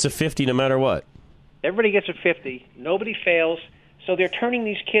everybody gets a 50 no matter what. Everybody gets a 50. Nobody fails. So they're turning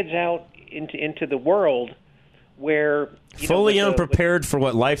these kids out into the world where fully unprepared for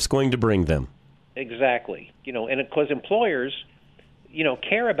what life's going to bring them. Exactly. And because employers,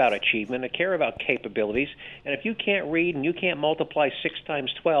 care about achievement, and care about capabilities, and if you can't read and you can't multiply 6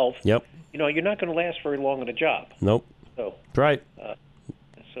 times 12, yep, you're not going to last very long in a job. Nope. So right.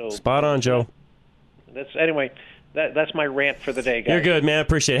 Spot on, Joe. That's my rant for the day, guys. You're good, man.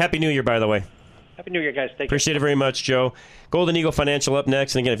 Appreciate it. Happy New Year, by the way. Happy New Year, guys. Appreciate it very much, Joe. Golden Eagle Financial up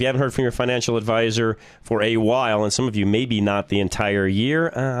next. And again, if you haven't heard from your financial advisor for a while, and some of you maybe not the entire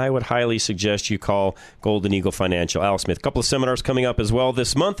year, I would highly suggest you call Golden Eagle Financial. Al Smith. A couple of seminars coming up as well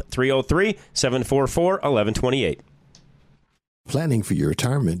this month, 303-744-1128. Planning for your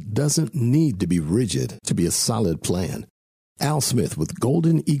retirement doesn't need to be rigid to be a solid plan. Al Smith with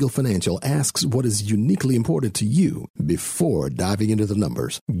Golden Eagle Financial asks what is uniquely important to you before diving into the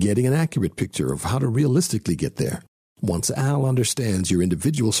numbers, getting an accurate picture of how to realistically get there. Once Al understands your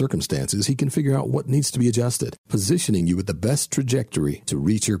individual circumstances, he can figure out what needs to be adjusted, positioning you with the best trajectory to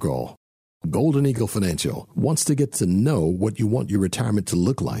reach your goal. Golden Eagle Financial wants to get to know what you want your retirement to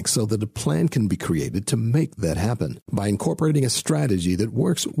look like so that a plan can be created to make that happen. By incorporating a strategy that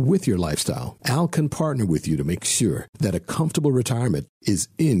works with your lifestyle, Al can partner with you to make sure that a comfortable retirement is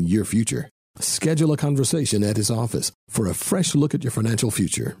in your future. Schedule a conversation at his office for a fresh look at your financial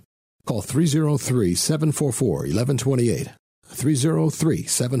future. Call 303-744-1128,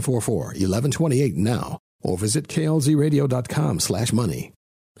 303-744-1128 now, or visit klzradio.com/money.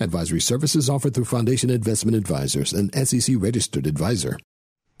 Advisory services offered through Foundation Investment Advisors, an SEC-registered advisor.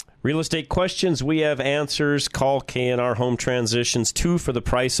 Real estate questions, we have answers. Call K&R Home Transitions, 2 for the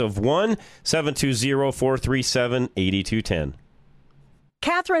price of 1, 720-437-8210.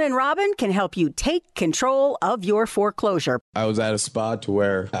 Catherine and Robin can help you take control of your foreclosure. I was at a spot to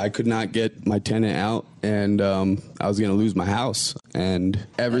where I could not get my tenant out, and I was going to lose my house, and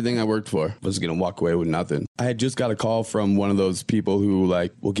everything I worked for was going to walk away with nothing. I had just got a call from one of those people who,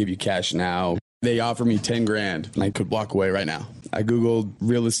 will give you cash now. They offered me $10,000, and I could walk away right now. I Googled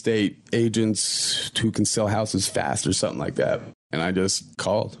real estate agents who can sell houses fast or something like that, and I just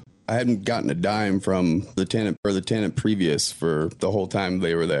called. I hadn't gotten a dime from the tenant or the tenant previous for the whole time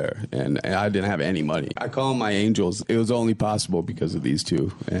they were there, and I didn't have any money. I call them my angels. It was only possible because of these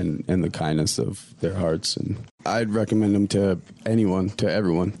two and the kindness of their hearts. And I'd recommend them to anyone, to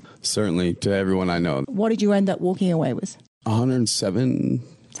everyone, certainly to everyone I know. What did you end up walking away with?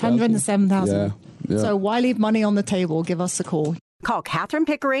 $107,000. Yeah. So why leave money on the table? Give us a call. Call Catherine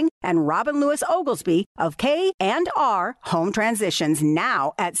Pickering and Robin Lewis Oglesby of K&R Home Transitions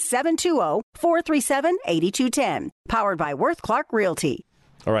now at 720-437-8210. Powered by Worth Clark Realty.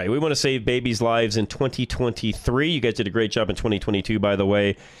 All right, we want to save babies' lives in 2023. You guys did a great job in 2022, by the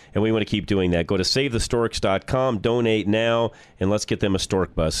way, and we want to keep doing that. Go to SaveTheStorks.com, donate now, and let's get them a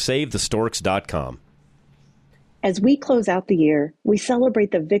stork bus. SaveTheStorks.com. As we close out the year, we celebrate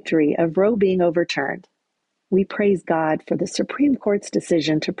the victory of Roe being overturned. We praise God for the Supreme Court's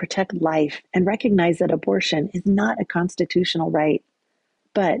decision to protect life and recognize that abortion is not a constitutional right.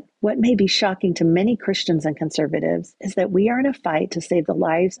 But what may be shocking to many Christians and conservatives is that we are in a fight to save the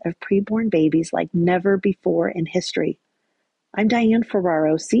lives of preborn babies like never before in history. I'm Diane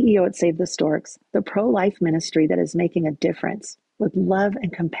Ferraro, CEO at Save the Storks, the pro-life ministry that is making a difference with love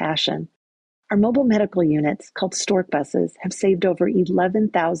and compassion. Our mobile medical units, called Stork Buses, have saved over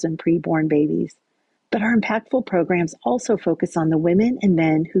 11,000 preborn babies. But our impactful programs also focus on the women and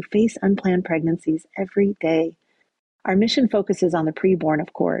men who face unplanned pregnancies every day. Our mission focuses on the preborn,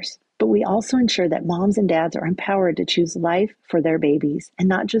 of course, but we also ensure that moms and dads are empowered to choose life for their babies and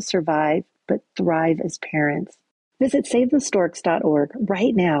not just survive, but thrive as parents. Visit SaveTheStorks.org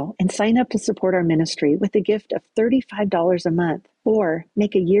right now and sign up to support our ministry with a gift of $35 a month, or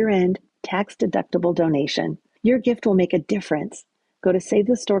make a year-end tax-deductible donation. Your gift will make a difference. Go to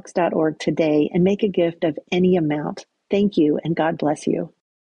SaveTheStorks.org today and make a gift of any amount. Thank you, and God bless you.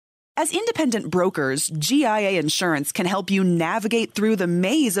 As independent brokers, GIA Insurance can help you navigate through the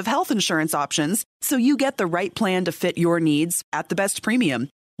maze of health insurance options so you get the right plan to fit your needs at the best premium.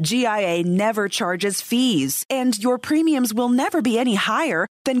 GIA never charges fees, and your premiums will never be any higher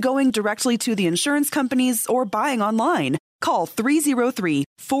than going directly to the insurance companies or buying online. Call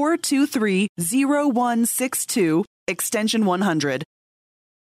 303-423-0162, extension 100.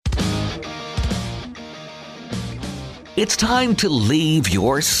 It's time to leave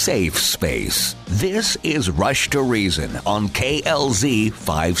your safe space. This is Rush to Reason on KLZ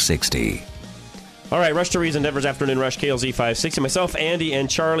 560. All right, Rush to Reason, Denver's Afternoon Rush, KLZ 560. Myself, Andy, and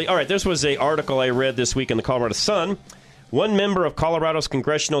Charlie. All right, this was an article I read this week in the Colorado Sun. One member of Colorado's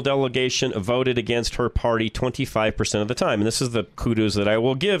congressional delegation voted against her party 25% of the time. And this is the kudos that I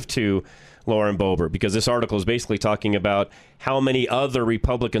will give to Lauren Boebert, because this article is basically talking about how many other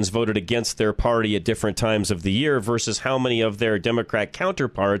Republicans voted against their party at different times of the year versus how many of their Democrat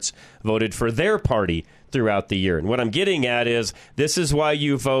counterparts voted for their party throughout the year. And what I'm getting at is this is why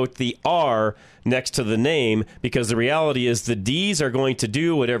you vote the R next to the name, because the reality is the D's are going to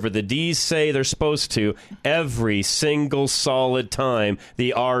do whatever the D's say they're supposed to every single solid time.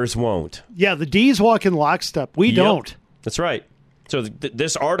 The R's won't. Yeah, the D's walk in lockstep. We don't. That's right. So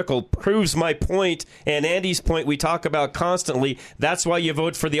this article proves my point and Andy's point we talk about constantly. That's why you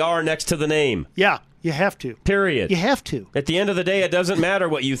vote for the R next to the name. Yeah, you have to. Period. You have to. At the end of the day, it doesn't matter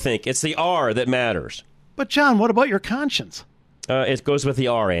what you think. It's the R that matters. But, John, what about your conscience? It goes with the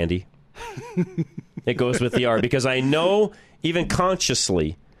R, Andy. It goes with the R, because I know, even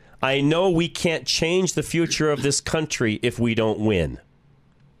consciously, I know we can't change the future of this country if we don't win.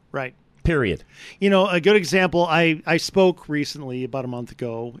 Right. Period. You know, a good example, I spoke recently about a month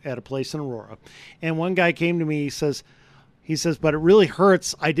ago at a place in Aurora, and one guy came to me, he says, but it really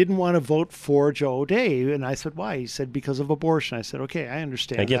hurts. I didn't want to vote for Joe O'Dea. And I said, why? He said, because of abortion. I said, okay, I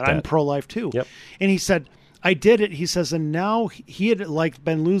understand. I get that. I'm pro-life too. Yep. And he said, I did it. He says, and now he had like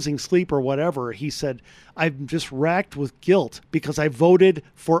been losing sleep or whatever. He said, I'm just racked with guilt because I voted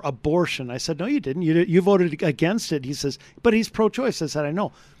for abortion. I said, no, you didn't. You voted against it. He says, but he's pro-choice. I said, I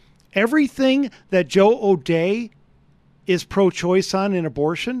know. Everything that Joe O'Dea is pro-choice on in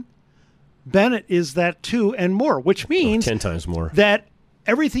abortion, Bennett is that too, and more, which means 10 times more. That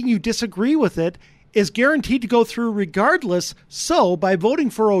everything you disagree with it is guaranteed to go through regardless. So by voting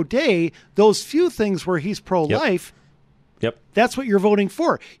for O'Dea, those few things where he's pro-life, yep. That's what you're voting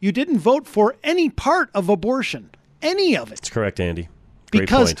for. You didn't vote for any part of abortion, any of it. That's correct, Andy. Great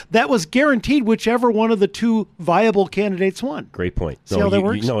because point. that was guaranteed whichever one of the two viable candidates won. Great point. See how that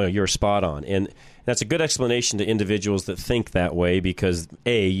works? You're spot on. And that's a good explanation to individuals that think that way because,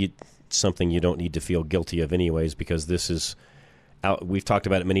 it's something you don't need to feel guilty of anyways, because this is we've talked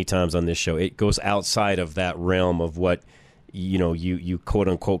about it many times on this show. It goes outside of that realm of what you quote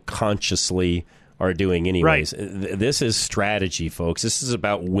unquote consciously are doing anyways. Right. This is strategy, folks. This is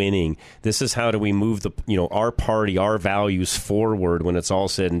about winning. This is how do we move our party, our values forward when it's all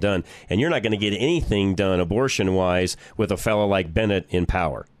said and done. And you're not going to get anything done abortion-wise with a fellow like Bennett in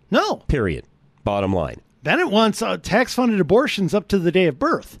power. No. Period. Bottom line. Bennett wants tax-funded abortions up to the day of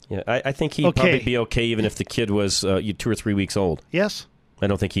birth. Yeah, I think he'd probably be okay even if the kid was 2 or 3 weeks old. Yes. I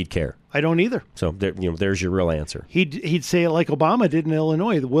don't think he'd care. I don't either. So there's your real answer. He'd say it like Obama did in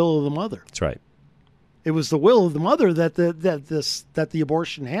Illinois, the will of the mother. That's right. It was the will of the mother that the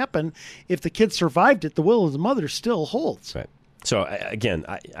abortion happened. If the kid survived it, the will of the mother still holds. Right. So again,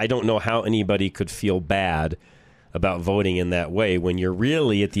 I don't know how anybody could feel bad about voting in that way when you're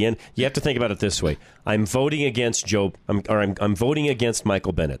really at the end. You have to think about it this way. I'm voting against I'm voting against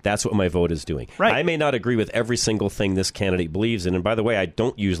Michael Bennett. That's what my vote is doing. Right. I may not agree with every single thing this candidate believes in. And by the way, I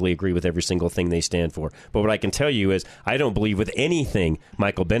don't usually agree with every single thing they stand for. But what I can tell you is I don't believe with anything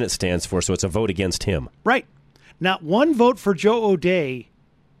Michael Bennett stands for, so it's a vote against him. Right. Not one vote for Joe O'Dea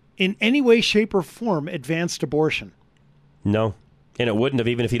in any way, shape, or form advanced abortion. No. And it wouldn't have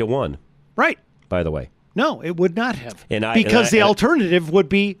even if he'd have won. Right. By the way. No, it would not have. Because the alternative would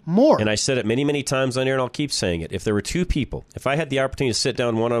be more. And I said it many, many times on air, and I'll keep saying it. If there were two people, if I had the opportunity to sit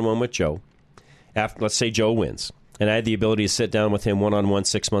down one-on-one with Joe, let's say Joe wins, and I had the ability to sit down with him one-on-one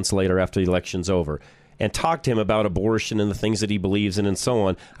 6 months later after the election's over, and talk to him about abortion and the things that he believes in and so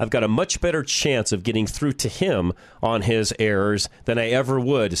on, I've got a much better chance of getting through to him on his errors than I ever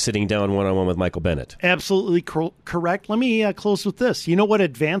would sitting down one-on-one with Michael Bennett. Absolutely correct. Let me close with this. You know what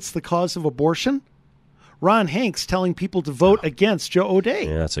advanced the cause of abortion? Ron Hanks telling people to vote against Joe O'Dea.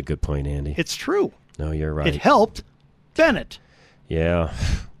 Yeah, that's a good point, Andy. It's true. No, you're right. It helped Bennett. Yeah.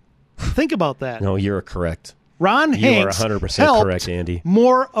 Think about that. No, you're correct. Ron Hanks you are 100% helped correct, Andy.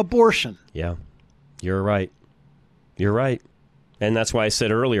 More abortion. Yeah, you're right. You're right. And that's why I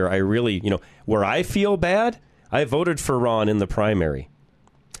said earlier, I really, where I feel bad, I voted for Ron in the primary.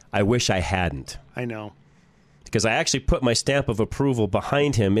 I wish I hadn't. I know. Because I actually put my stamp of approval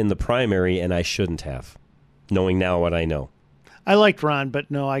behind him in the primary, and I shouldn't have, knowing now what I know. I liked Ron,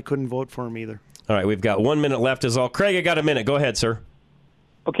 but no, I couldn't vote for him either. All right, we've got 1 minute left is all. Craig, I got a minute. Go ahead, sir.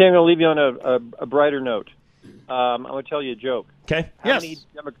 Okay, I'm going to leave you on a brighter note. I'm going to tell you a joke. Okay. How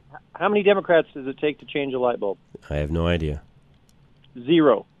many Democrats does it take to change a light bulb? I have no idea.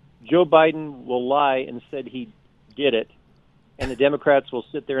 0. Joe Biden will lie and said he did it, and the Democrats will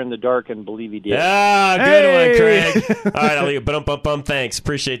sit there in the dark and believe he did. Ah, good one, Craig. All right, I'll leave it. Thanks.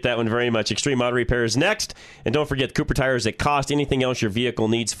 Appreciate that one very much. Extreme Auto Repair is next. And don't forget, Cooper Tires at cost. Anything else your vehicle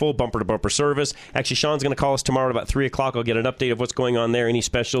needs, full bumper-to-bumper service. Actually, Sean's going to call us tomorrow at about 3 o'clock. I'll get an update of what's going on there, any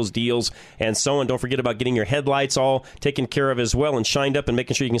specials, deals, and so on. Don't forget about getting your headlights all taken care of as well and shined up and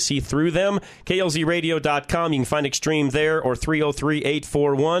making sure you can see through them. KLZradio.com. You can find Extreme there or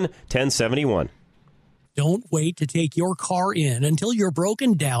 303-841-1071. Don't wait to take your car in until you're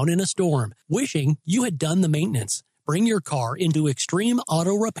broken down in a storm, wishing you had done the maintenance. Bring your car into Extreme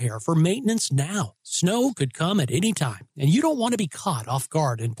Auto Repair for maintenance now. Snow could come at any time, and you don't want to be caught off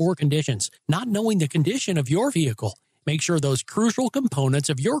guard in poor conditions, not knowing the condition of your vehicle. Make sure those crucial components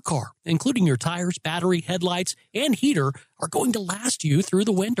of your car, including your tires, battery, headlights, and heater, are going to last you through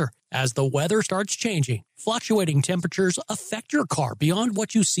the winter. As the weather starts changing, fluctuating temperatures affect your car beyond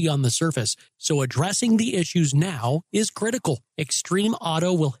what you see on the surface, so addressing the issues now is critical. Extreme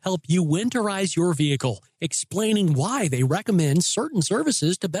Auto will help you winterize your vehicle, explaining why they recommend certain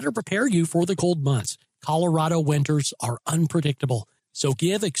services to better prepare you for the cold months. Colorado winters are unpredictable. So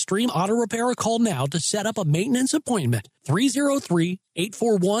give Extreme Auto Repair a call now to set up a maintenance appointment.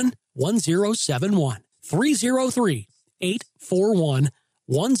 303-841-1071.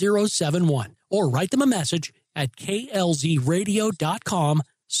 303-841-1071. Or write them a message at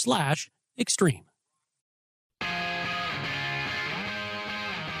klzradio.com/extreme.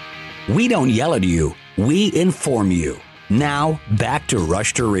 We don't yell at you. We inform you. Now, back to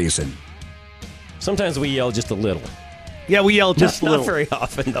Rush to Reason. Sometimes we yell just a little. Yeah, we yell just a little. Not very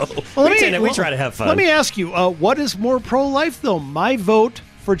often, though. Well, we try to have fun. Let me ask you, what is more pro-life, though? My vote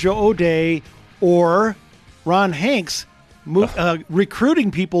for Joe O'Dea or Ron Hanks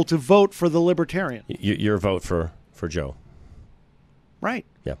recruiting people to vote for the Libertarian? Your vote for Joe. Right.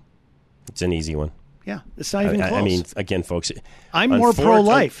 Yeah. It's an easy one. Yeah, it's not even close. I mean, again, folks, I'm more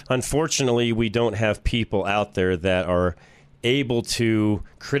pro-life. Unfortunately, we don't have people out there that are able to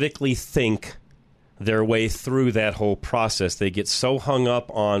critically think their way through that whole process. They get so hung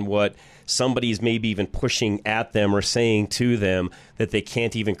up on what somebody's maybe even pushing at them or saying to them that they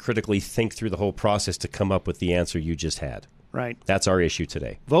can't even critically think through the whole process to come up with the answer you just had. Right. That's our issue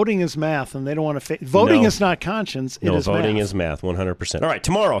today. Voting is math, and they don't want to... Voting is not conscience. It is voting math. is math, 100%. All right,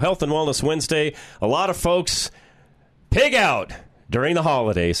 tomorrow, Health and Wellness Wednesday. A lot of folks pig out during the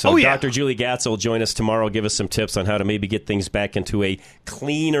holidays. So Dr. Julie Gatz will join us tomorrow, give us some tips on how to maybe get things back into a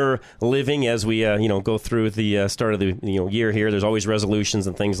cleaner living as we go through the start of the year here. There's always resolutions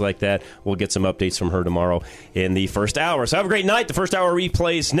and things like that. We'll get some updates from her tomorrow in the first hour. So have a great night. The first hour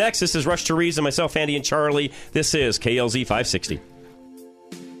replays next. This is Rush to Reason, myself, Andy, and Charlie. This is KLZ 560.